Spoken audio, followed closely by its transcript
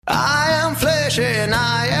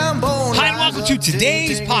Hi, and welcome to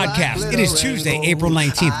today's podcast. It is Tuesday, April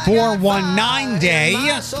 19th, 419 day.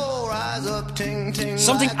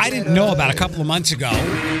 Something I didn't know about a couple of months ago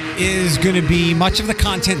is going to be much of the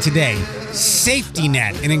content today. Safety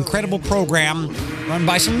Net, an incredible program run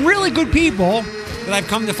by some really good people that I've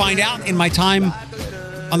come to find out in my time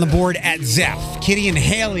on the board at Zeph. Kitty and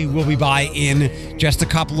Haley will be by in just a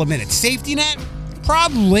couple of minutes. Safety Net,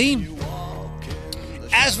 probably,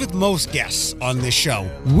 as with most guests on this show,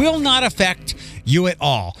 will not affect you at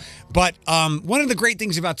all. But one of the great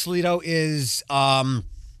things about Toledo is here on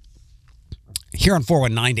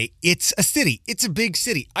 419 Day, it's a city. It's a big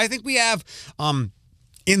city. I think we have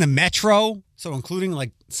in the metro, so including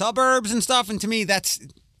like suburbs and stuff, and to me,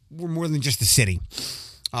 we're more than just a city.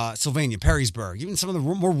 Sylvania, Perrysburg, even some of the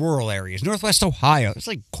more rural areas, Northwest Ohio. It's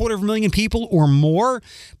like 250,000 people or more,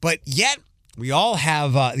 but yet we all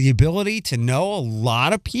have the ability to know a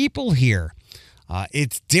lot of people here.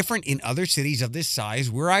 It's different in other cities of this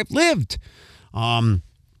size where I've lived.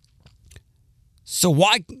 So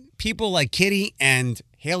why people like Kitty and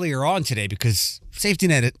Haley are on today, because Safety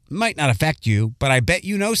Net, it might not affect you, but I bet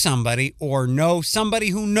you know somebody or know somebody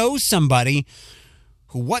who knows somebody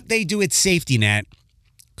who what they do at Safety Net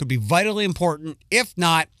could be vitally important, if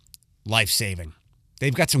not life-saving.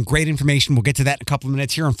 They've got some great information. We'll get to that in a couple of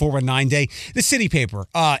minutes here on 419 Day. The City Paper,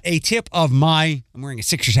 a tip of I'm wearing a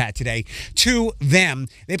Sixers hat today, to them.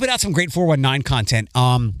 They put out some great 419 content.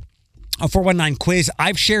 A 419 quiz.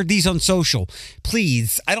 I've shared these on social.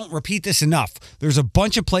 Please, I don't repeat this enough. There's a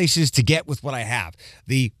bunch of places to get with what I have.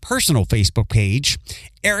 The personal Facebook page,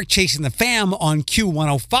 Eric Chase and the Fam on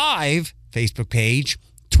Q105 Facebook page,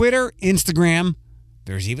 Twitter, Instagram.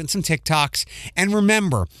 There's even some TikToks. And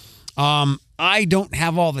remember, I don't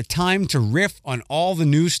have all the time to riff on all the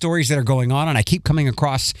news stories that are going on, and I keep coming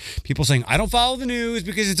across people saying, I don't follow the news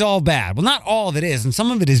because it's all bad. Well, not all of it is, and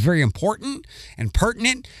some of it is very important and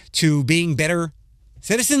pertinent to being better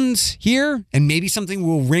citizens here, and maybe something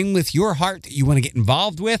will ring with your heart that you want to get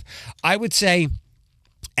involved with. I would say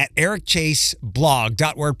at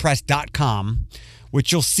ericchaseblog.wordpress.com,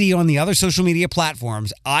 which you'll see on the other social media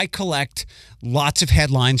platforms, I collect lots of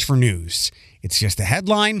headlines for news. It's just a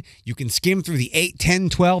headline. You can skim through the 8, 10,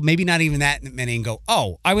 12, maybe not even that many, and go,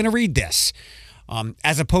 oh, I want to read this.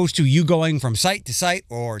 As opposed to you going from site to site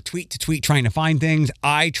or tweet to tweet trying to find things,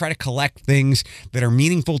 I try to collect things that are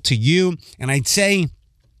meaningful to you. And I'd say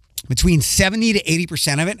between 70 to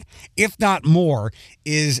 80% of it, if not more,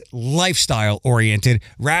 is lifestyle oriented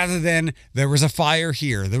rather than there was a fire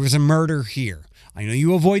here, there was a murder here. I know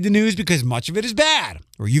you avoid the news because much of it is bad,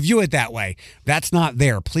 or you view it that way. That's not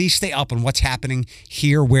there. Please stay up on what's happening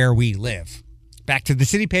here where we live. Back to the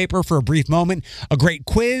City Paper for a brief moment, a great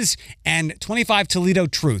quiz, and 25 Toledo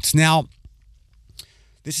truths. Now,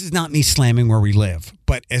 this is not me slamming where we live,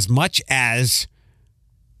 but as much as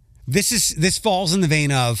this falls in the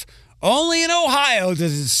vein of only in Ohio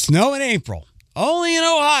does it snow in April. Only in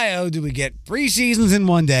Ohio do we get 3 seasons in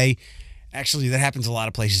one day. Actually, that happens a lot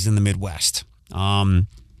of places in the Midwest. Some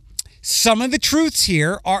of the truths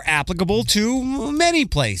here are applicable to many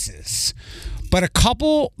places, but a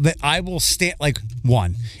couple that I will stand, like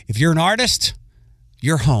one, if you're an artist,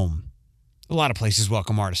 you're home. A lot of places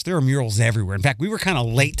welcome artists. There are murals everywhere. In fact, we were kind of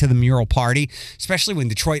late to the mural party, especially when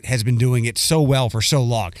Detroit has been doing it so well for so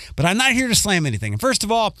long. But I'm not here to slam anything. And first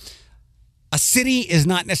of all, a city is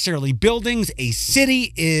not necessarily buildings. A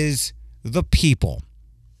city is the people.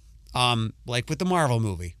 Like with the Marvel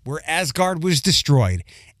movie, where Asgard was destroyed.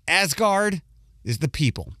 Asgard is the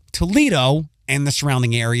people. Toledo and the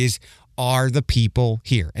surrounding areas are the people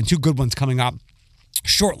here. And 2 good ones coming up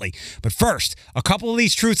shortly. But first, a couple of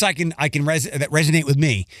these truths that resonate with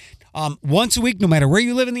me. Once a week, no matter where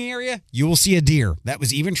you live in the area, you will see a deer. That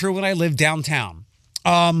was even true when I lived downtown.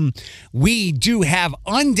 We do have,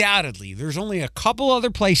 undoubtedly, there's only a couple other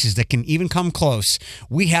places that can even come close.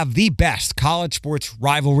 We have the best college sports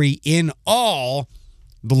rivalry in all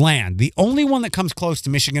the land. The only one that comes close to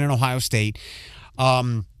Michigan and Ohio State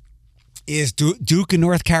is Duke and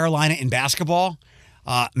North Carolina in basketball.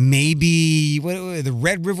 Maybe the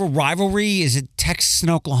Red River rivalry, is it Texas and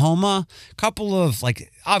Oklahoma? A couple of,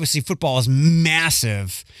 obviously football is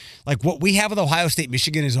massive. Like what we have with Ohio State,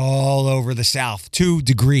 Michigan is all over the South, 2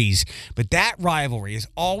 degrees. But that rivalry has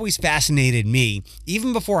always fascinated me,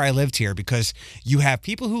 even before I lived here, because you have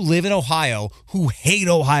people who live in Ohio who hate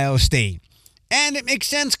Ohio State. And it makes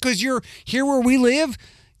sense because you're here where we live,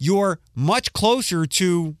 you're much closer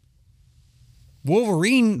to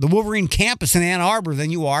the Wolverine campus in Ann Arbor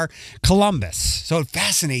than you are Columbus. So it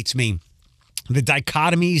fascinates me the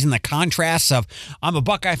dichotomies and the contrasts of I'm a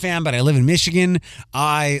Buckeye fan, but I live in Michigan.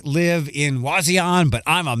 I live in Wauseon, but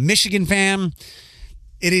I'm a Michigan fan.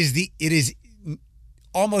 It is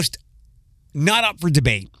almost not up for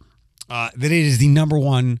debate that it is the number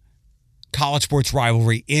one college sports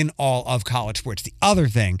rivalry in all of college sports. The other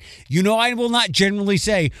thing, I will not generally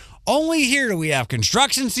say only here do we have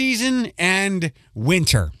construction season and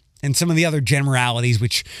winter and some of the other generalities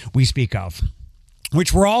which we speak of,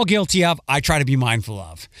 which we're all guilty of. I try to be mindful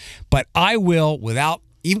of, but I will, without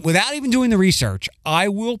even doing the research, I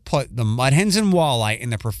will put the Mud Hens and Walleye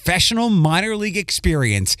in the professional minor league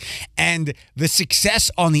experience and the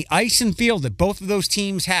success on the ice and field that both of those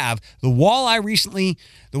teams have. The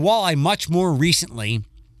Walleye much more recently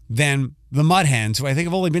than the Mud Hens, who I think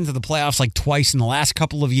have only been to the playoffs like twice in the last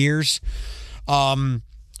couple of years. The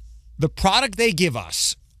product they give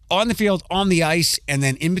us on the field, on the ice, and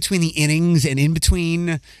then in between the innings and in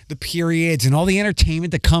between the periods and all the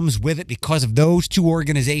entertainment that comes with it because of those two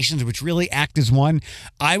organizations which really act as one,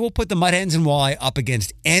 I will put the Mud Hens and Walleye up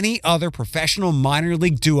against any other professional minor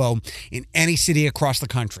league duo in any city across the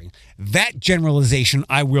country. That generalization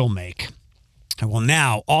I will make. I will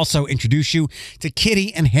now also introduce you to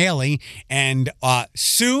Kitty and Haley and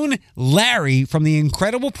soon Larry from the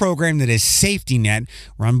incredible program that is Safety Net,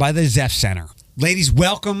 run by the Zepf Center. Ladies,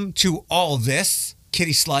 welcome to all of this.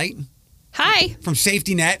 Kitty Slight. Hi. From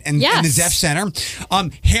Safety Net and the Zepf Center.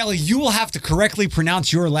 Haley, you will have to correctly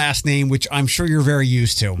pronounce your last name, which I'm sure you're very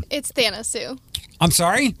used to. It's Thanasu. I'm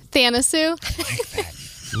sorry? Thanasu.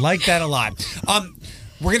 Like that a lot.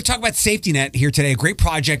 We're going to talk about Safety Net here today, a great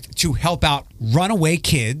project to help out runaway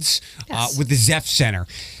kids with the Zepf Center.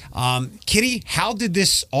 Kitty, how did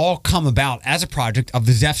this all come about as a project of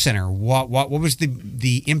the Zepf Center? What was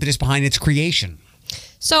the impetus behind its creation?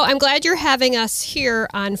 So I'm glad you're having us here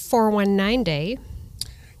on 419 Day.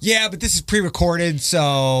 Yeah, but this is pre-recorded,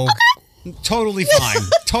 so totally fine.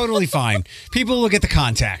 Totally fine. People will get the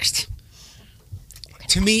context.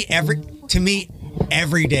 To me,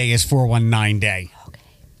 every day is 419 Day.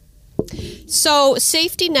 So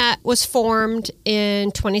Safety Net was formed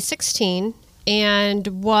in 2016 and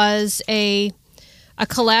was a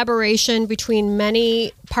collaboration between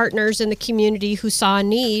many partners in the community who saw a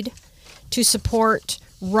need to support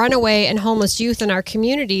runaway and homeless youth in our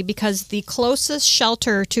community because the closest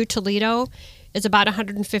shelter to Toledo is about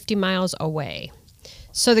 150 miles away.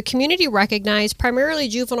 So the community recognized, primarily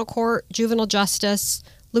juvenile court, juvenile justice,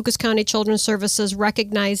 Lucas County Children's Services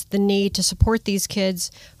recognized the need to support these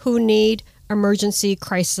kids who need emergency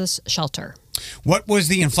crisis shelter. What was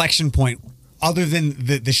the inflection point, other than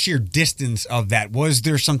the sheer distance of that? Was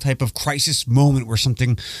there some type of crisis moment where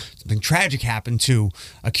something tragic happened to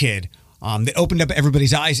a kid that opened up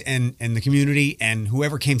everybody's eyes and the community and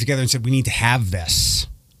whoever came together and said, we need to have this?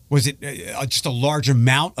 Was it just a large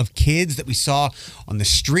amount of kids that we saw on the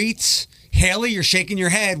streets? Haley, you're shaking your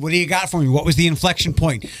head. What do you got for me? What was the inflection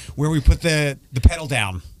point where we put the pedal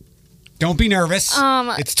down? Don't be nervous.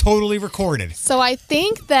 It's totally recorded. So I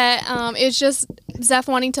think that it's just Zepf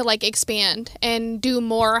wanting to expand and do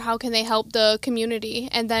more. How can they help the community?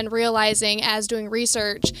 And then realizing as doing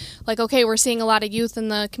research, okay, we're seeing a lot of youth in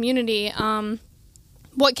the community.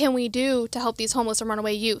 What can we do to help these homeless and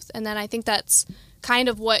runaway youth? And then I think that's kind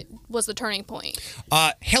of what was the turning point.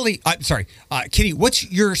 Haley, Kitty,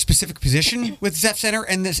 what's your specific position with Zepf Center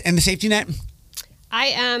and the Safety Net?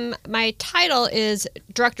 My title is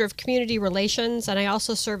Director of Community Relations, and I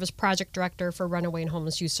also serve as Project Director for Runaway and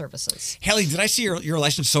Homeless Youth Services. Haley, did I see you're a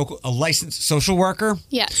licensed social worker?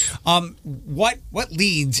 Yes. What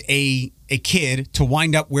leads a kid to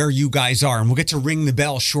wind up where you guys are? And we'll get to ring the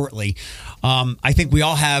bell shortly. I think we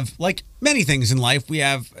all have, like many things in life, we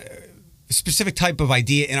have a specific type of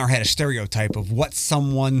idea in our head, a stereotype of what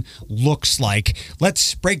someone looks like.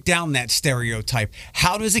 Let's break down that stereotype.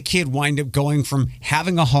 How does a kid wind up going from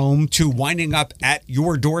having a home to winding up at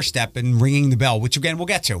your doorstep and ringing the bell, which again, we'll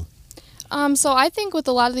get to? So I think with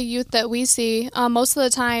a lot of the youth that we see, most of the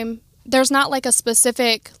time, there's not a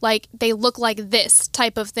specific, they look like this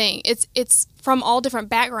type of thing. It's from all different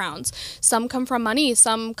backgrounds. Some come from money,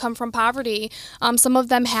 some come from poverty. Some of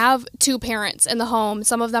them have two parents in the home.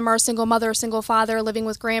 Some of them are a single mother, single father, living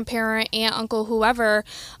with grandparent, aunt, uncle, whoever.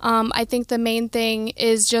 I think the main thing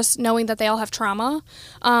is just knowing that they all have trauma,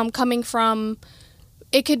 coming from,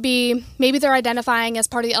 it could be, maybe they're identifying as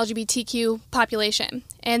part of the LGBTQ population.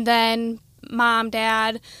 And then mom,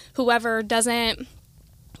 dad, whoever doesn't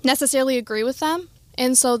necessarily agree with them,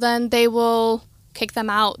 and so then they will kick them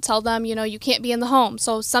out, tell them, you can't be in the home.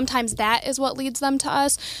 So sometimes that is what leads them to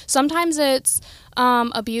us. Sometimes it's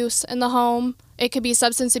abuse in the home. It could be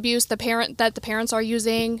substance abuse, the parents are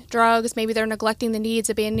using drugs, maybe they're neglecting the needs,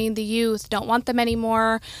 abandoning the youth, don't want them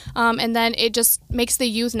anymore, and then it just makes the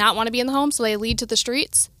youth not want to be in the home, so they lead to the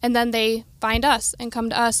streets, and then they find us and come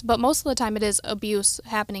to us. But most of the time it is abuse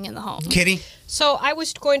happening in the home. Kitty? So I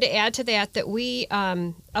was going to add to that we,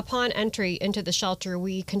 upon entry into the shelter,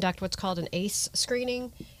 we conduct what's called an ACE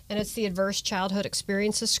screening, and it's the Adverse Childhood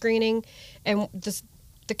Experiences Screening, and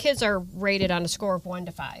the kids are rated on a score of 1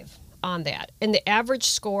 to 5 on that. And the average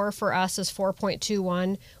score for us is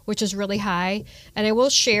 4.21, which is really high. And I will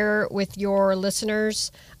share with your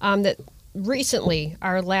listeners that recently,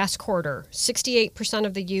 our last quarter, 68%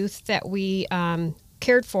 of the youth that we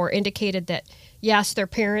cared for indicated that, yes, their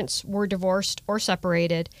parents were divorced or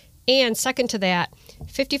separated. And second to that,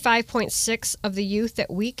 55.6% of the youth that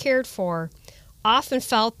we cared for often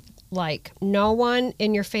felt like no one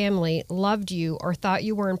in your family loved you or thought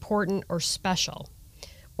you were important or special,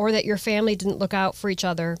 or that your family didn't look out for each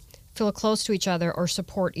other, feel close to each other, or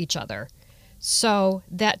support each other. So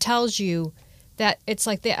that tells you that it's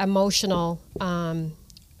like the emotional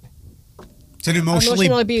It's an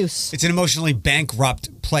emotional abuse. It's an emotionally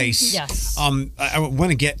bankrupt place. Yes. I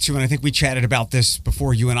want to get to, and I think we chatted about this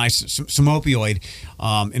before, you and I, some opioid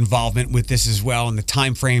involvement with this as well, and the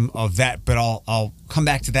time frame of that. But I'll come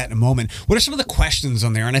back to that in a moment. What are some of the questions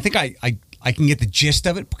on there? And I think I can get the gist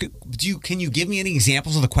of it. Can you give me any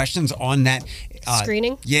examples of the questions on that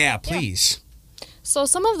Screening? Yeah, please. Yeah. So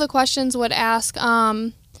some of the questions would ask,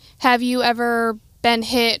 have you ever been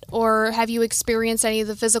hit, or have you experienced any of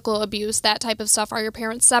the physical abuse, that type of stuff? Are your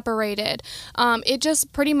parents separated? It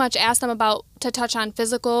just pretty much asks them to touch on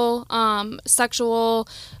physical, sexual,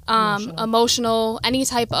 emotional, any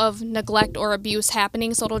type of neglect or abuse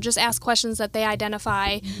happening. So it'll just ask questions that they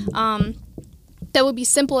identify that would be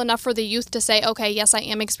simple enough for the youth to say, okay, yes, I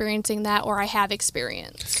am experiencing that, or I have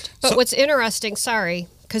experienced. But what's interesting, sorry,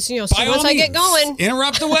 because, once I get going.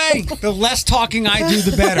 Interrupt away. The less talking I do,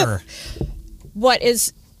 the better.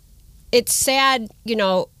 It's sad,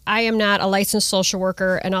 I am not a licensed social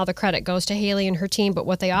worker, and all the credit goes to Haley and her team, but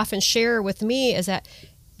what they often share with me is that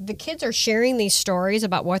the kids are sharing these stories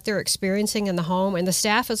about what they're experiencing in the home, and the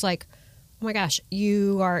staff is like, oh my gosh,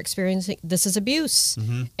 you are experiencing, this is abuse.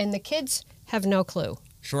 Mm-hmm. And the kids have no clue.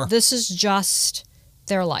 Sure. This is just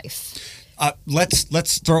their life.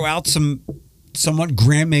 Let's throw out some somewhat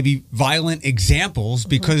grim, maybe violent examples,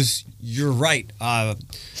 because you're right. I'll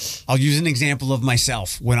use an example of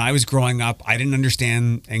myself. When I was growing up, I didn't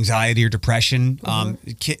understand anxiety or depression.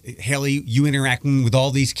 Haley, you interacting with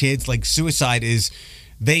all these kids, like suicide is,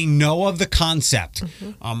 they know of the concept.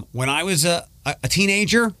 When I was a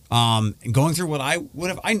teenager, going through what I would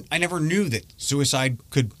have, I never knew that suicide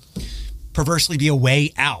could perversely be a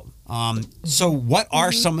way out. So what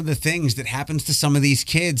are some of the things that happens to some of these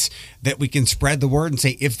kids that we can spread the word and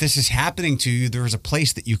say, if this is happening to you, there's a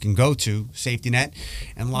place that you can go to, Safety Net,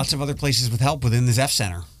 and lots of other places with help within the Zeph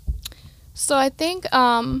Center? So I think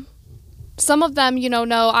some of them,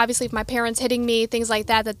 know, obviously if my parents hitting me, things like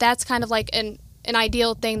that, that's kind of like an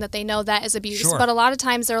ideal thing that they know that is abuse. Sure. But a lot of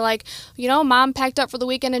times they're like, mom packed up for the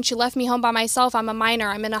weekend and she left me home by myself. I'm a minor.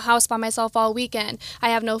 I'm in a house by myself all weekend. I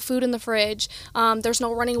have no food in the fridge. There's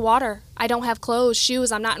no running water. I don't have clothes,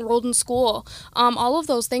 shoes. I'm not enrolled in school. All of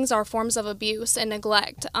those things are forms of abuse and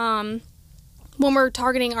neglect. When we're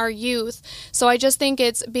targeting our youth. So I just think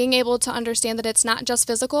it's being able to understand that it's not just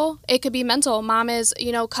physical. It could be mental. Mom is,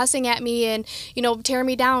 cussing at me and, tearing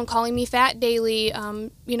me down, calling me fat daily,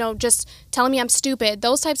 just telling me I'm stupid.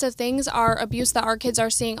 Those types of things are abuse that our kids are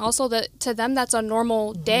seeing. Also, that to them, that's a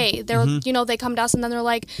normal day. They're, they come to us and then they're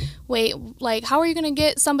like, wait, how are you going to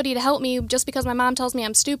get somebody to help me just because my mom tells me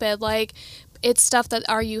I'm stupid? It's stuff that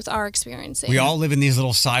our youth are experiencing. We all live in these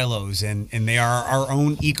little silos, and they are our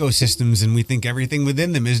own ecosystems, and we think everything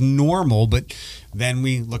within them is normal, but then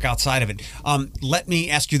we look outside of it. Let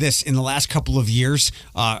me ask you this. In the last couple of years,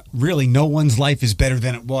 really no one's life is better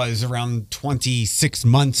than it was around 26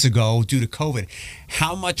 months ago due to COVID.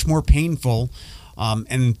 How much more painful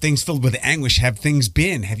and things filled with anguish have things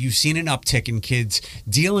been? Have you seen an uptick in kids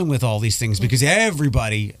dealing with all these things? Because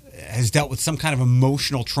everybody has dealt with some kind of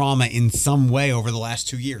emotional trauma in some way over the last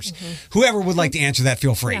 2 years. Whoever would like to answer that,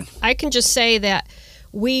 feel free. Yeah. I can just say that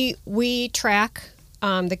we track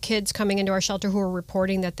the kids coming into our shelter who are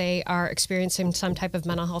reporting that they are experiencing some type of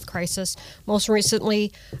mental health crisis. Most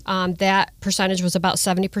recently, that percentage was about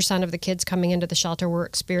 70% of the kids coming into the shelter were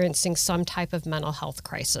experiencing some type of mental health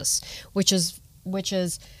crisis, which is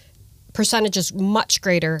percentage is much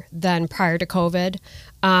greater than prior to COVID.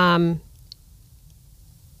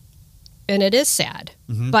 and it is sad.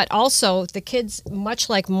 But also, the kids, much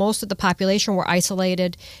like most of the population, were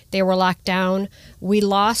isolated. They were locked down. We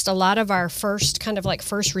lost a lot of our first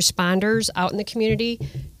responders out in the community.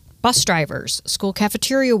 Bus drivers, school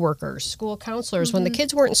cafeteria workers, school counselors. When the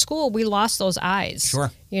kids weren't in school, we lost those eyes.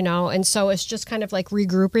 Sure. And so it's just kind of like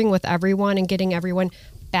regrouping with everyone and getting everyone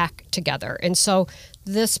back together. And so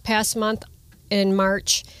this past month in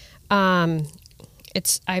March, I'm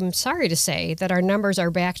sorry to say that our numbers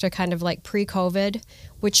are back to kind of like pre-COVID,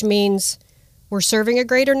 which means we're serving a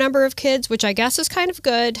greater number of kids, which I guess is kind of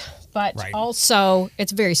good, but also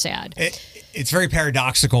it's very sad. It's very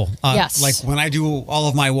paradoxical. Yes. Like when I do all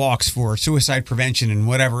of my walks for suicide prevention and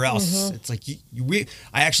whatever else, it's like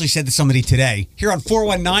I actually said to somebody today, here on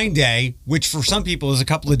 419 Day, which for some people is a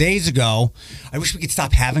couple of days ago, I wish we could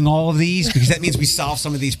stop having all of these because that means we solve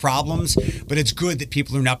some of these problems. But it's good that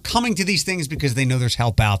people are now coming to these things because they know there's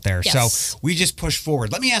help out there. Yes. So we just push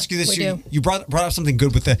forward. Let me ask you this. We do. You brought up something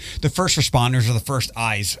good with the first responders or the first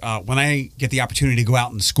eyes. When I get the opportunity to go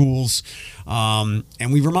out in the schools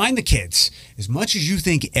and we remind the kids, as much as you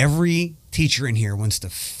think every teacher in here wants to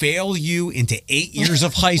fail you into 8 years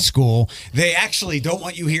of high school, they actually don't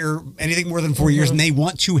want you here anything more than 4 years, and they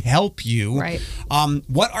want to help you. Right.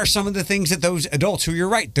 What are some of the things that those adults who, you're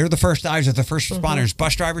right, they're the first eyes or the first responders,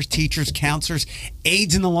 bus drivers, teachers, counselors,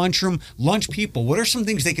 aides in the lunchroom, lunch people, what are some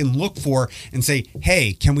things they can look for and say,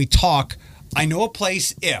 hey, can we talk? I know a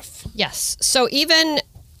place if. Yes. So even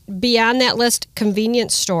beyond that list,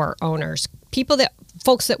 convenience store owners,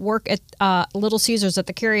 folks that work at Little Caesars at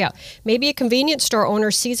the carryout. Maybe a convenience store owner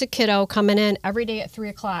sees a kiddo coming in every day at 3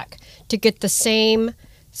 o'clock to get the same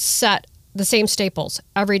staples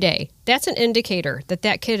every day. That's an indicator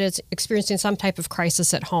that kid is experiencing some type of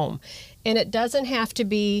crisis at home. And it doesn't have to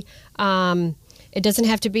be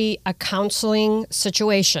a counseling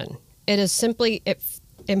situation. It is simply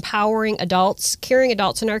empowering adults, caring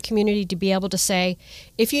adults in our community to be able to say,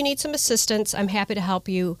 if you need some assistance, I'm happy to help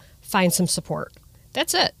you find some support.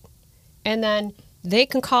 That's it. And then they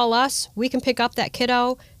can call us. We can pick up that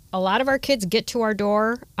kiddo. A lot of our kids get to our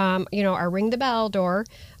door, our ring the bell door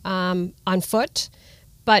on foot.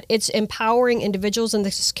 But it's empowering individuals in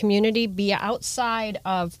this community be outside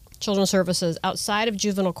of children's services, outside of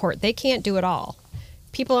juvenile court. They can't do it all.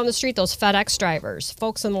 People on the street, those FedEx drivers,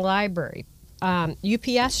 folks in the library,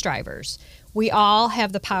 UPS drivers, we all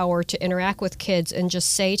have the power to interact with kids and just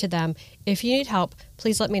say to them, if you need help,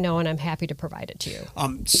 please let me know and I'm happy to provide it to you.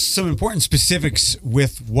 Some important specifics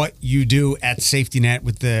with what you do at Safety Net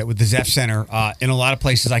with the Zeph Center. In a lot of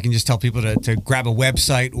places, I can just tell people to grab a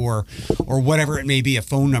website or whatever it may be, a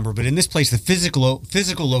phone number. But in this place, the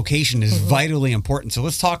physical location is vitally important. So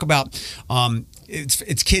let's talk about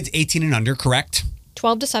it's kids 18 and under, correct?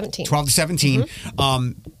 12 to 17. 12 to 17.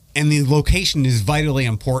 And the location is vitally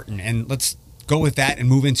important. And let's go with that and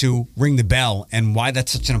move into Ring the Bell and why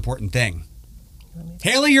that's such an important thing.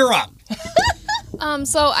 Haley, you're up.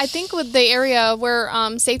 So I think with the area where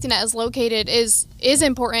Safety Net is located is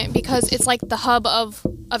important because it's like the hub of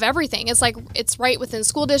everything. It's right within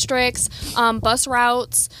school districts, bus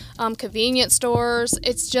routes, convenience stores.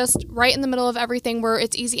 It's just right in the middle of everything where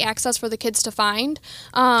it's easy access for the kids to find.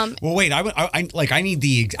 Well, wait, I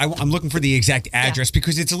need I'm looking for the exact address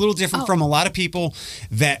because it's a little different from a lot of people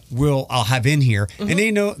that I'll have in here, and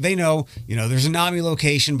they know there's a NAMI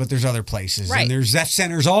location, but there's other places, and there's Zeph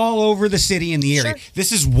centers all over the city and the area. Sure.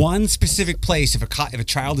 This is one specific place. If a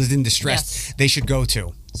child is in distress, they should go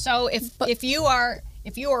to. So if you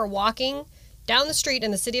are walking down the street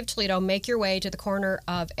in the city of Toledo, make your way to the corner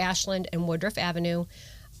of Ashland and Woodruff Avenue.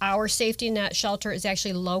 Our Safety Net shelter is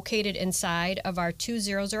actually located inside of our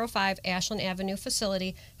 2005 Ashland Avenue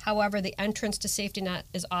facility. However, the entrance to Safety Net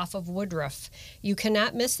is off of Woodruff. You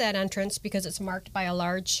cannot miss that entrance because it's marked by a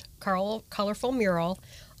large colorful mural.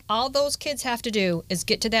 All those kids have to do is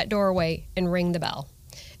get to that doorway and ring the bell.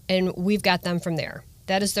 And we've got them from there.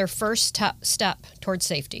 That is their first step towards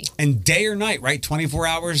safety. And day or night, right? 24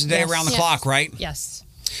 hours a day around the clock, right? Yes.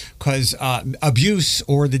 Because abuse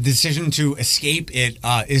or the decision to escape it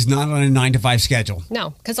is not on a 9-to-5 schedule. No,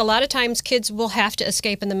 because a lot of times kids will have to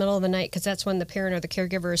escape in the middle of the night because that's when the parent or the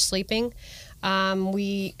caregiver is sleeping.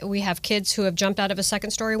 We have kids who have jumped out of a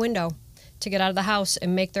second-story window to get out of the house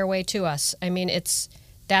and make their way to us. I mean,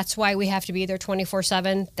 that's why we have to be there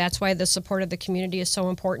 24/7. That's why the support of the community is so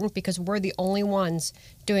important because we're the only ones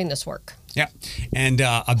doing this work. Yeah. And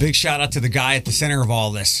a big shout out to the guy at the center of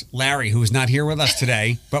all this, Larry, who is not here with us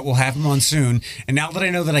today, but we'll have him on soon. And now that I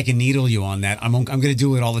know that I can needle you on that, I'm going to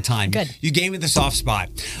do it all the time. Good. You gave me the soft spot.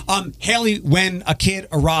 Haley, when a kid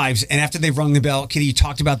arrives and after they've rung the bell, Kitty, you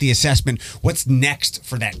talked about the assessment. What's next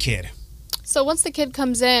for that kid? So once the kid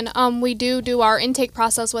comes in, we do our intake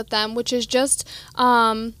process with them, which is just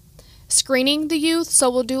screening the youth. So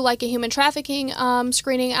we'll do like a human trafficking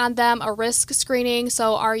screening on them, a risk screening.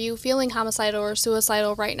 So are you feeling homicidal or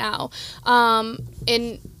suicidal right now?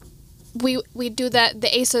 And we do the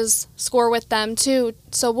ACEs score with them too.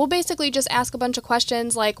 So we'll basically just ask a bunch of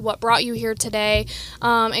questions like what brought you here today,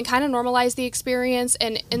 and kind of normalize the experience.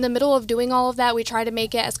 And in the middle of doing all of that, we try to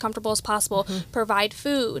make it as comfortable as possible. Provide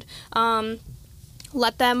food.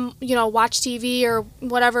 Let them, watch TV or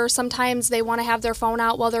whatever. Sometimes they want to have their phone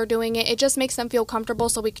out while they're doing it. It just makes them feel comfortable.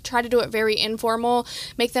 So we try to do it very informal,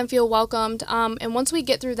 make them feel welcomed. And once we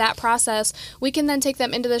get through that process, we can then take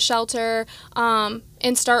them into the shelter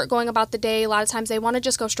and start going about the day. A lot of times they want to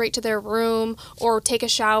just go straight to their room or take a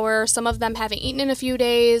shower. Some of them haven't eaten in a few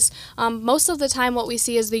days. Most of the time what we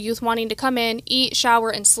see is the youth wanting to come in, eat, shower,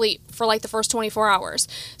 and sleep for like the first 24 hours.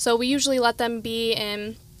 So we usually let them be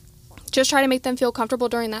in. Just try to make them feel comfortable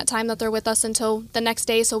during that time that they're with us until the next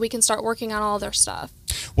day so we can start working on all their stuff.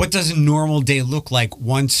 What does a normal day look like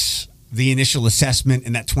once the initial assessment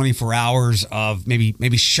and that 24 hours of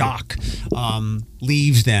maybe shock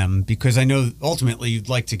leaves them? Because I know ultimately you'd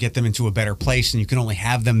like to get them into a better place and you can only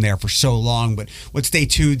have them there for so long. But what's day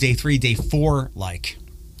 2, day 3, day 4 like?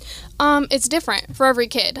 It's different for every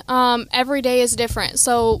kid. Every day is different.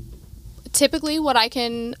 So typically what I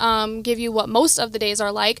can give you what most of the days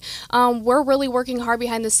are like. We're really working hard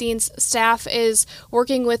behind the scenes. Staff is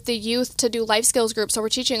working with the youth to do life skills groups. So we're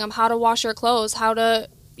teaching them how to wash your clothes, how to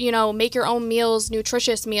make your own meals,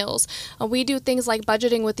 nutritious meals. We do things like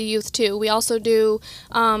budgeting with the youth too. We also do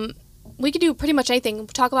we could do pretty much anything.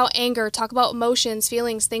 Talk about anger, talk about emotions,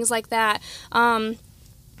 feelings, things like that. And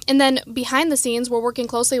then behind the scenes, we're working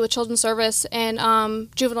closely with Children's Service and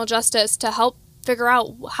Juvenile Justice to help figure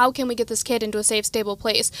out how can we get this kid into a safe, stable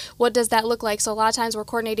place. What does that look like? So a lot of times we're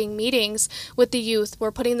coordinating meetings with the youth.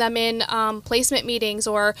 We're putting them in placement meetings,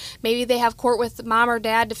 or maybe they have court with mom or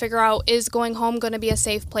dad to figure out, is going home going to be a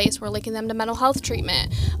safe place? We're linking them to mental health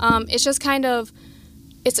treatment. It's just kind of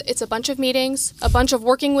It's a bunch of meetings, a bunch of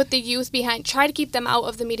working with the youth behind, try to keep them out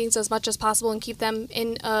of the meetings as much as possible and keep them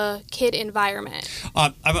in a kid environment.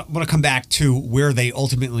 I want to come back to where they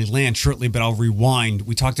ultimately land shortly, but I'll rewind.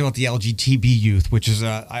 We talked about the LGTB youth, which is,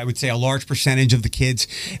 I would say, a large percentage of the kids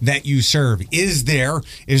that you serve. Is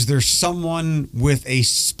there someone with a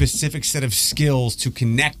specific set of skills to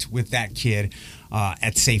connect with that kid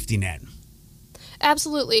at Safety Net?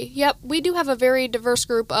 Absolutely. Yep. We do have a very diverse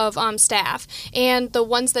group of staff, and the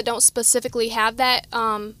ones that don't specifically have that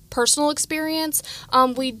personal experience,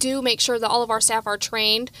 we do make sure that all of our staff are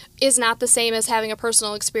trained. Is not the same as having a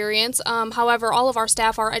personal experience. However, all of our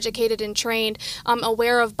staff are educated and trained,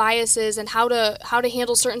 aware of biases and how to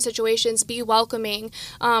handle certain situations, be welcoming.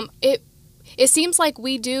 It seems like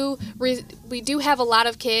we do have a lot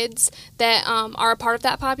of kids that are a part of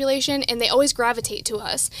that population, and they always gravitate to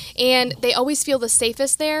us, and they always feel the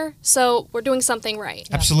safest there. So we're doing something right.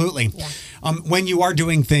 Absolutely. Yeah. When you are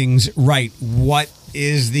doing things right, what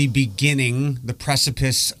is the beginning, the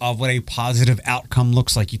precipice of what a positive outcome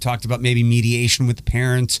looks like? You talked about maybe mediation with the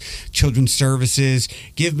parents, Children's Services.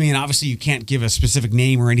 Give me, and obviously you can't give a specific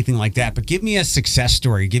name or anything like that, but give me a success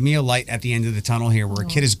story. Give me a light at the end of the tunnel here where a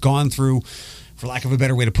kid has gone through, for lack of a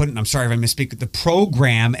better way to put it, and I'm sorry if I misspeak, the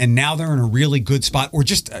program, and now they're in a really good spot, or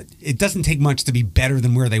just it doesn't take much to be better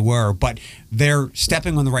than where they were, but they're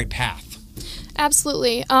stepping on the right path.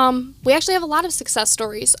 Absolutely. We actually have a lot of success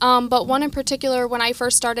stories, but one in particular, when I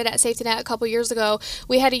first started at Safety Net a couple years ago,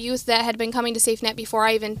 we had a youth that had been coming to Safety Net before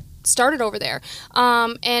I even started over there,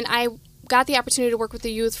 and I got the opportunity to work with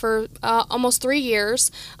the youth for almost 3 years,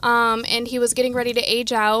 and he was getting ready to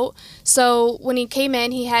age out. So when he came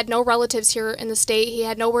in, he had no relatives here in the state. He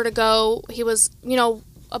had nowhere to go. He was,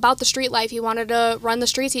 about the street life. He wanted to run the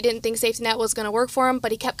streets. He didn't think Safety Net was going to work for him,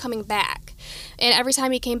 but he kept coming back. And every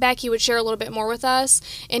time he came back, he would share a little bit more with us,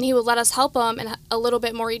 and he would let us help him and a little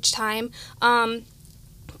bit more each time.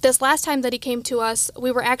 This last time that he came to us, we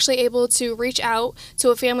were actually able to reach out to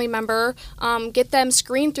a family member, get them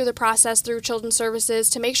screened through the process through Children's Services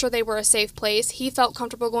to make sure they were a safe place. He felt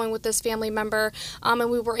comfortable going with this family member, and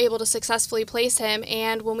we were able to successfully place him.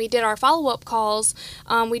 And when we did our follow-up calls,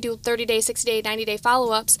 we do 30-day, 60-day, 90-day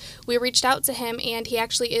follow-ups, we reached out to him, and he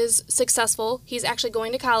actually is successful. He's actually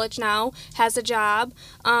going to college now, has a job,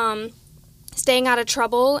 staying out of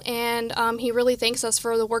trouble, and he really thanks us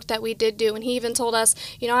for the work that we did do. And he even told us,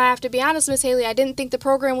 I have to be honest, Miss Haley, I didn't think the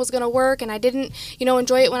program was going to work, and I didn't,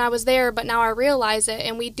 enjoy it when I was there, but now I realize it.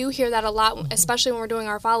 And we do hear that a lot, especially when we're doing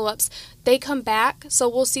our follow-ups. They come back, so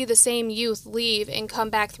we'll see the same youth leave and come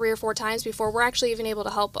back 3 or 4 times before we're actually even able to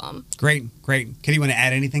help them. Great. Kitty, you want to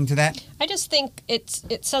add anything to that? I just think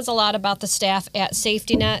it says a lot about the staff at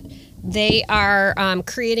Safety Net. They are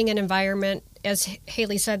creating an environment, as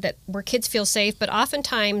Haley said, that where kids feel safe, but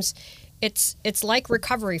oftentimes it's like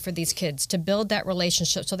recovery for these kids to build that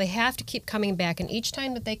relationship. So they have to keep coming back, and each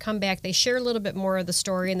time that they come back, they share a little bit more of the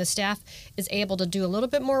story, and the staff is able to do a little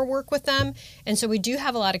bit more work with them. And so we do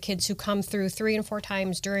have a lot of kids who come through 3 and 4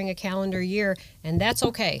 times during a calendar year, and that's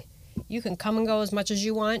okay. You can come and go as much as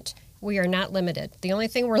you want. We are not limited. The only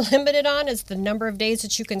thing we're limited on is the number of days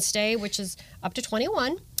that you can stay, which is up to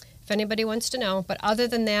 21. If anybody wants to know. But other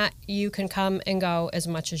than that, you can come and go as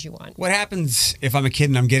much as you want. What happens if I'm a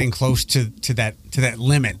kid and I'm getting close to that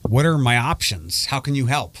limit? What are my options? How can you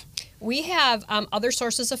help? We have other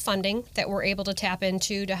sources of funding that we're able to tap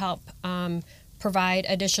into to help provide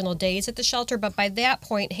additional days at the shelter. But by that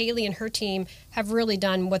point, Haley and her team have really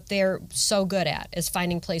done what they're so good at, is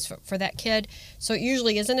finding place for that kid. So it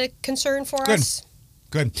usually isn't a concern for us.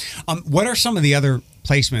 Good. What are some of the other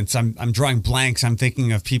placements? I'm drawing blanks. I'm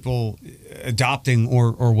thinking of people adopting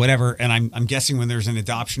or whatever, and I'm guessing when there's an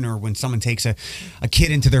adoption or when someone takes a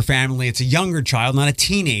kid into their family, it's a younger child, not a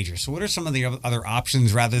teenager. So what are some of the other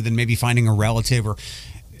options rather than maybe finding a relative or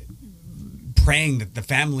praying that the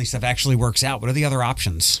family stuff actually works out? What are the other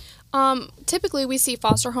options? Typically, we see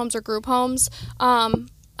foster homes or group homes.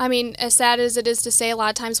 As sad as it is to say, a lot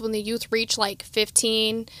of times when the youth reach like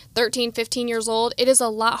 13, 15 years old, it is a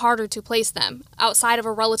lot harder to place them outside of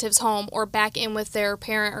a relative's home or back in with their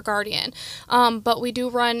parent or guardian. But we do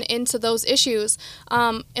run into those issues,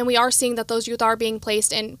 and we are seeing that those youth are being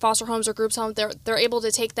placed in foster homes or groups homes. They're able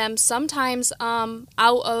to take them sometimes out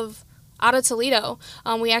of Toledo.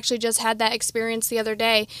 We actually just had that experience the other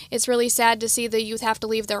day. It's really sad to see the youth have to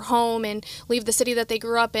leave their home and leave the city that they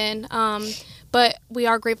grew up in. But we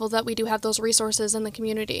are grateful that we do have those resources in the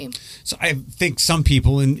community. So I think some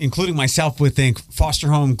people, including myself, would think foster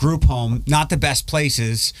home, group home, not the best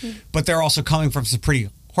places, but they're also coming from some pretty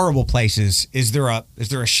horrible places. Is there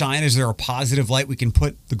a shine? Is there a positive light we can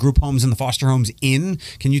put the group homes and the foster homes in?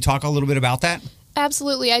 Can you talk a little bit about that?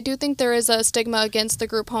 Absolutely. I do think there is a stigma against the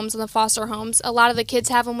group homes and the foster homes. A lot of the kids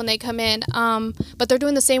have them when they come in, but they're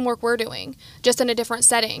doing the same work we're doing, just in a different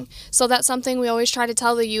setting. So that's something we always try to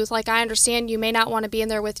tell the youth. Like, I understand you may not want to be in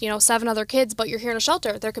there with, 7 other kids, but you're here in a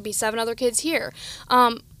shelter. There could be 7 other kids here.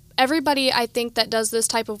 Everybody, I think, that does this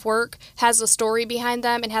type of work has a story behind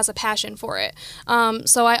them and has a passion for it.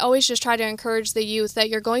 So I always just try to encourage the youth that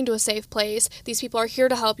you're going to a safe place. These people are here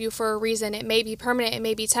to help you for a reason. It may be permanent, it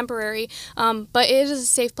may be temporary, but it is a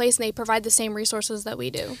safe place, and they provide the same resources that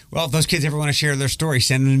we do. Well, if those kids ever want to share their story,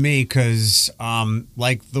 send them to me, because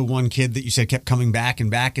like the one kid that you said kept coming back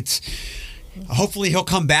and back, hopefully he'll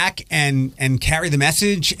come back and carry the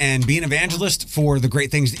message and be an evangelist for the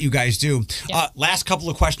great things that you guys do. Yeah. Last couple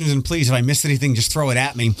of questions, and please, if I missed anything, just throw it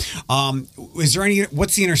at me.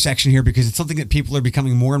 What's the intersection here? Because it's something that people are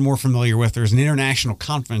becoming more and more familiar with. There's an international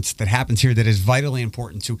conference that happens here that is vitally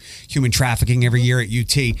important to human trafficking every year at UT.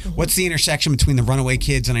 Mm-hmm. What's the intersection between the runaway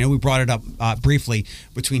kids, and I know we brought it up briefly,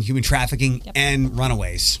 between human trafficking and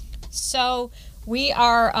runaways? So we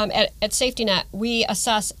are, at Safety Net, we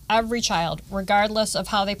assess every child, regardless of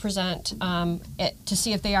how they present, to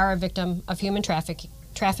see if they are a victim of human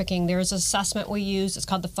trafficking. There's an assessment we use. It's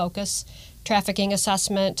called the FOCUS Trafficking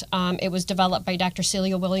Assessment. It was developed by Dr.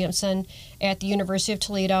 Celia Williamson at the University of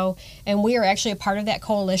Toledo, and we are actually a part of that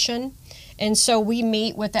coalition. And so we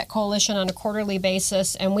meet with that coalition on a quarterly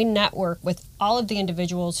basis, and we network with all of the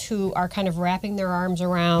individuals who are kind of wrapping their arms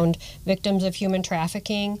around victims of human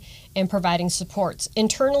trafficking and providing supports.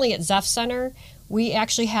 Internally at Zeph Center, we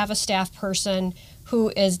actually have a staff person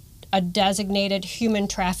who is a designated human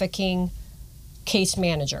trafficking case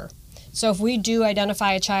manager. So if we do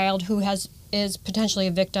identify a child who is potentially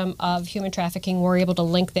a victim of human trafficking, we're able to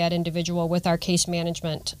link that individual with our case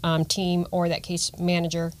management team or that case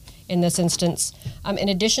manager in this instance. In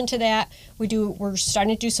addition to that, we're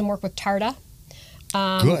starting to do some work with TARDA.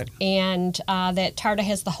 Good. And that TARDA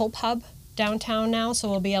has the Hope Hub downtown now, so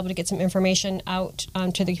we'll be able to get some information out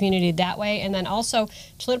to the community that way. And then also,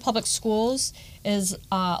 Toledo Public Schools is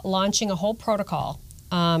launching a whole protocol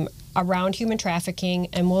around human trafficking,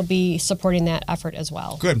 and we'll be supporting that effort as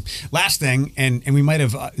well. Good. Last thing, and we might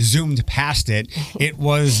have zoomed past it, it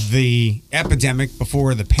was the epidemic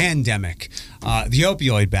before the pandemic, the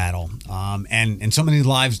opioid battle, and so many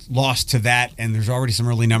lives lost to that, and there's already some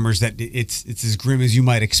early numbers that it's as grim as you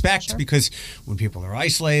might expect, because when people are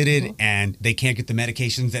isolated and they can't get the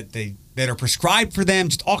medications that are prescribed for them,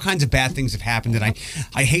 just all kinds of bad things have happened. And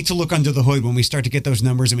I hate to look under the hood when we start to get those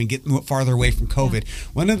numbers and we get farther away from COVID.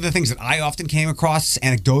 One of the things that I often came across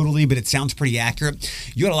anecdotally, but it sounds pretty accurate,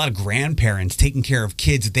 you had a lot of grandparents taking care of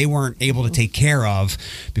kids that they weren't able to take care of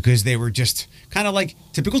because they were just kind of like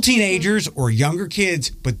typical teenagers or younger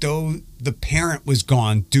kids, but though the parent was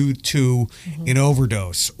gone due to an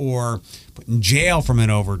overdose or put in jail from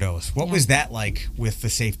an overdose. What was that like with the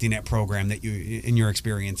safety net program that you, in your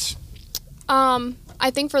experience?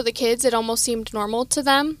 I think for the kids, it almost seemed normal to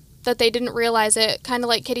them, that they didn't realize it. Kind of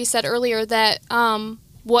like Kitty said earlier, that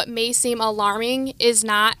what may seem alarming is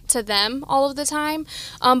not to them all of the time.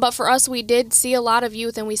 But for us, we did see a lot of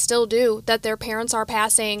youth, and we still do, that their parents are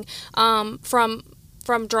passing from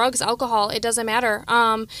drugs, alcohol, it doesn't matter.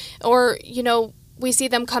 Or, you know, we see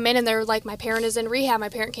them come in and they're like, my parent is in rehab, my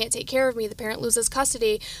parent can't take care of me, the parent loses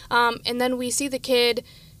custody. And then we see the kid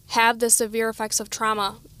have the severe effects of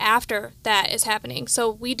trauma after that is happening.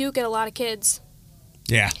 So we do get a lot of kids.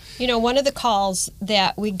 Yeah. You know, one of the calls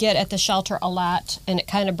that we get at the shelter a lot, and it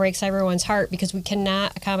kind of breaks everyone's heart because we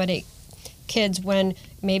cannot accommodate kids when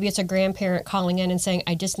maybe it's a grandparent calling in and saying,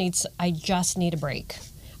 I just need a break.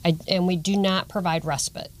 And we do not provide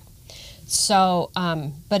respite. So,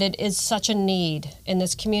 but it is such a need in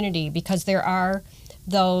this community because there are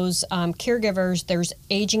those caregivers, there's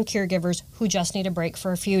aging caregivers who just need a break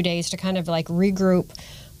for a few days to kind of like regroup,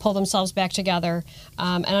 pull themselves back together.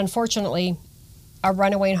 And unfortunately, a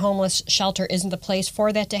runaway and homeless shelter isn't the place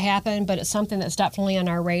for that to happen, but it's something that's definitely on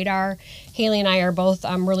our radar. Haley and I are both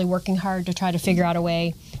really working hard to try to figure out a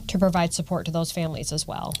way to provide support to those families as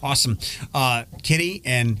well. Awesome. Kitty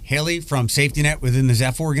and Haley from Safety Net within the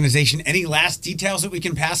Zephyr organization, any last details that we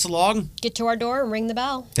can pass along? Get to our door and ring the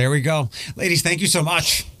bell. There we go. Ladies, thank you so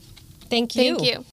much. Thank you. Thank you.